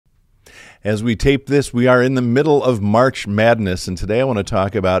As we tape this, we are in the middle of March Madness, and today I want to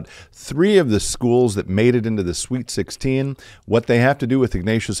talk about three of the schools that made it into the Sweet 16, what they have to do with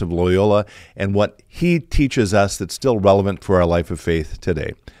Ignatius of Loyola, and what he teaches us that's still relevant for our life of faith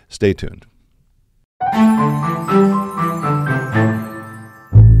today. Stay tuned.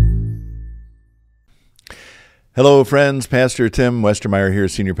 Hello, friends. Pastor Tim Westermeyer here,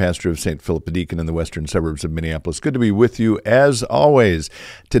 Senior Pastor of St. Philip the Deacon in the western suburbs of Minneapolis. Good to be with you as always.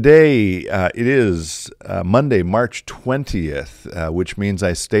 Today, it is Monday, March 20th, which means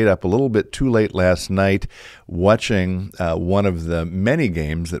I stayed up a little bit too late last night watching one of the many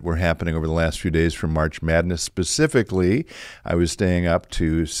games that were happening over the last few days from March Madness. Specifically, I was staying up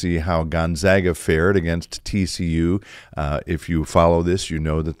to see how Gonzaga fared against TCU. If you follow this, you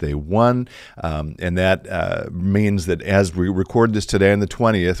know that they won, and that means that as we record this today on the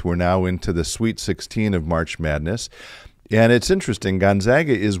 20th, we're now into the Sweet 16 of March Madness. And it's interesting,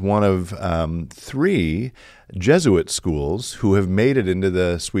 Gonzaga is one of three Jesuit schools who have made it into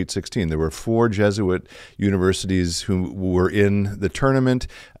the Sweet 16. There were four Jesuit universities who were in the tournament.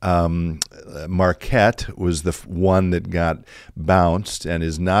 Marquette was the one that got bounced and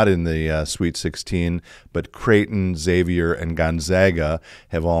is not in the Sweet 16, but Creighton, Xavier, and Gonzaga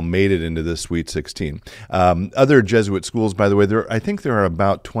have all made it into the Sweet 16. Other Jesuit schools, by the way, I think there are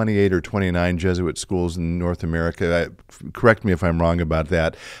about 28 or 29 Jesuit schools in North America. Correct me if I'm wrong about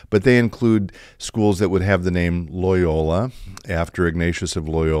that, but they include schools that would have the name Loyola, after Ignatius of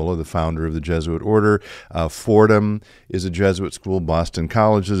Loyola, the founder of the Jesuit order. Fordham is a Jesuit school. Boston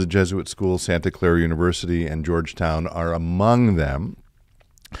College is a Jesuit school. Santa Clara University and Georgetown are among them.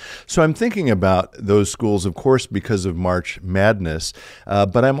 So I'm thinking about those schools, of course, because of March Madness,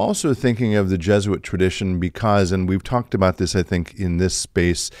 but I'm also thinking of the Jesuit tradition because, and we've talked about this, I think, in this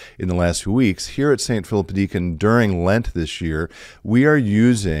space in the last few weeks, here at St. Philip the Deacon during Lent this year, we are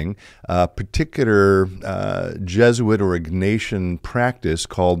using a particular Jesuit or Ignatian practice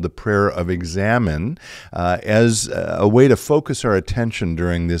called the prayer of examen as a way to focus our attention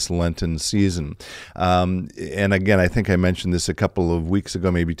during this Lenten season. And again, I think I mentioned this a couple of weeks ago,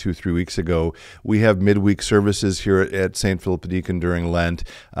 maybe 2-3 weeks ago. We have midweek services here at St. Philip the Deacon during Lent.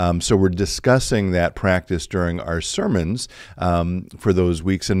 So we're discussing that practice during our sermons for those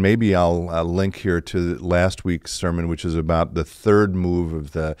weeks. And maybe I'll link here to last week's sermon, which is about the third move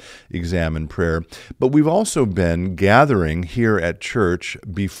of the examen prayer. But we've also been gathering here at church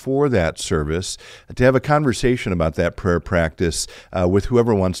before that service to have a conversation about that prayer practice with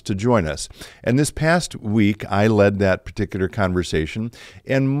whoever wants to join us. And this past week, I led that particular conversation.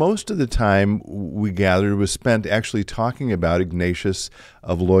 And most of the time we gathered was spent actually talking about Ignatius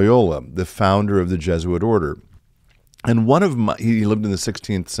of Loyola, the founder of the Jesuit order. And he lived in the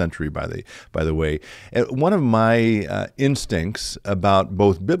 16th century, by the way. One of my instincts about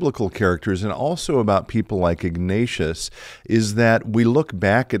both biblical characters and also about people like Ignatius is that we look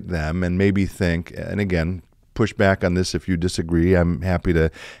back at them and maybe think, and again, push back on this if you disagree. I'm happy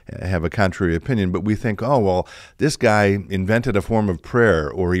to have a contrary opinion, but we think, oh, well, this guy invented a form of prayer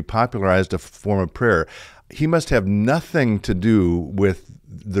or he popularized a form of prayer. He must have nothing to do with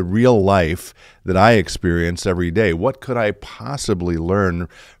the real life that I experience every day. What could I possibly learn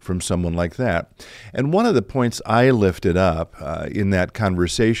from someone like that? And one of the points I lifted up in that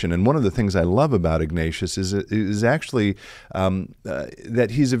conversation, and one of the things I love about Ignatius is actually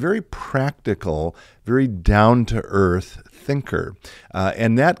that he's a very practical, very down-to-earth thinker.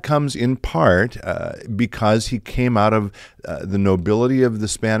 And that comes in part because he came out of the nobility of the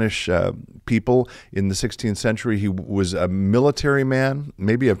Spanish people in the 16th century. He was a military man.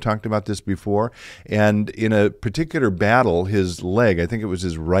 Maybe I've talked about this before. And in a particular battle, his leg, I think it was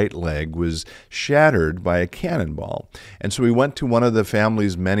his right leg, was shattered by a cannonball. And so he went to one of the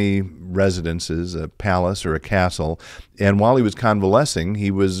family's many residences, a palace or a castle, and while he was convalescing,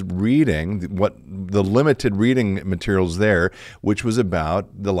 he was reading the limited reading materials there, which was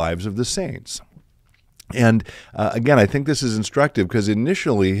about the lives of the saints. And again, I think this is instructive because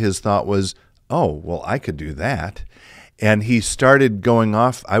initially his thought was, oh, well, I could do that. And he started going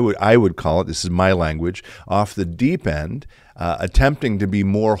off, I would call it, this is my language, off the deep end, attempting to be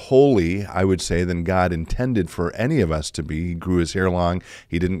more holy, I would say, than God intended for any of us to be. He grew his hair long.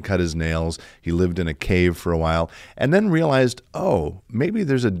 He didn't cut his nails. He lived in a cave for a while, and then realized, oh, maybe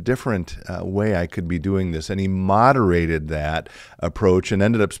there's a different way I could be doing this. And he moderated that approach and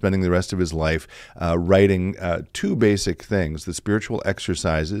ended up spending the rest of his life writing two basic things, the spiritual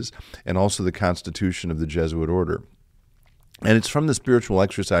exercises and also the Constitution of the Jesuit order. And it's from the spiritual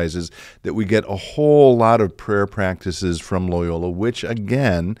exercises that we get a whole lot of prayer practices from Loyola, which,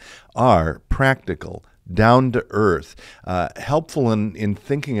 again, are practical, down to earth, helpful in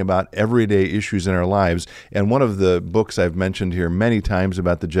thinking about everyday issues in our lives. And one of the books I've mentioned here many times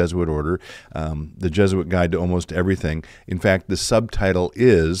about the Jesuit order, The Jesuit Guide to Almost Everything. In fact, the subtitle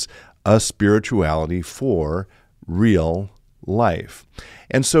is A Spirituality for Real Life.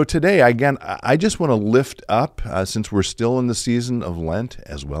 And so today, again, I just want to lift up, since we're still in the season of Lent,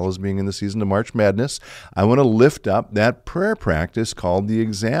 as well as being in the season of March Madness, I want to lift up that prayer practice called the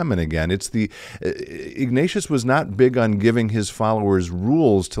Examen again. Ignatius was not big on giving his followers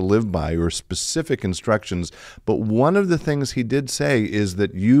rules to live by or specific instructions, but one of the things he did say is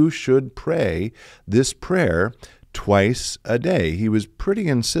that you should pray this prayer twice a day. He was pretty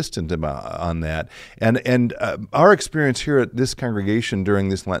insistent on that. And our experience here at this congregation during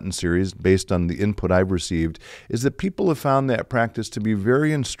this Lenten series, based on the input I've received, is that people have found that practice to be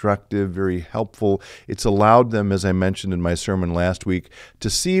very instructive, very helpful. It's allowed them, as I mentioned in my sermon last week, to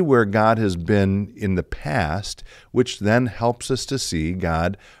see where God has been in the past, which then helps us to see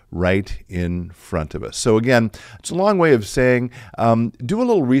God right in front of us. So again, it's a long way of saying, do a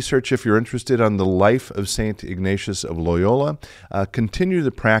little research if you're interested on the life of St. Ignatius of Loyola. Continue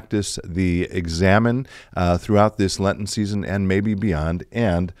to practice the Examen throughout this Lenten season and maybe beyond.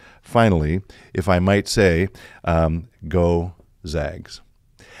 And finally, if I might say, go Zags.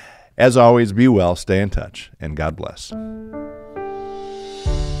 As always, be well, stay in touch, and God bless.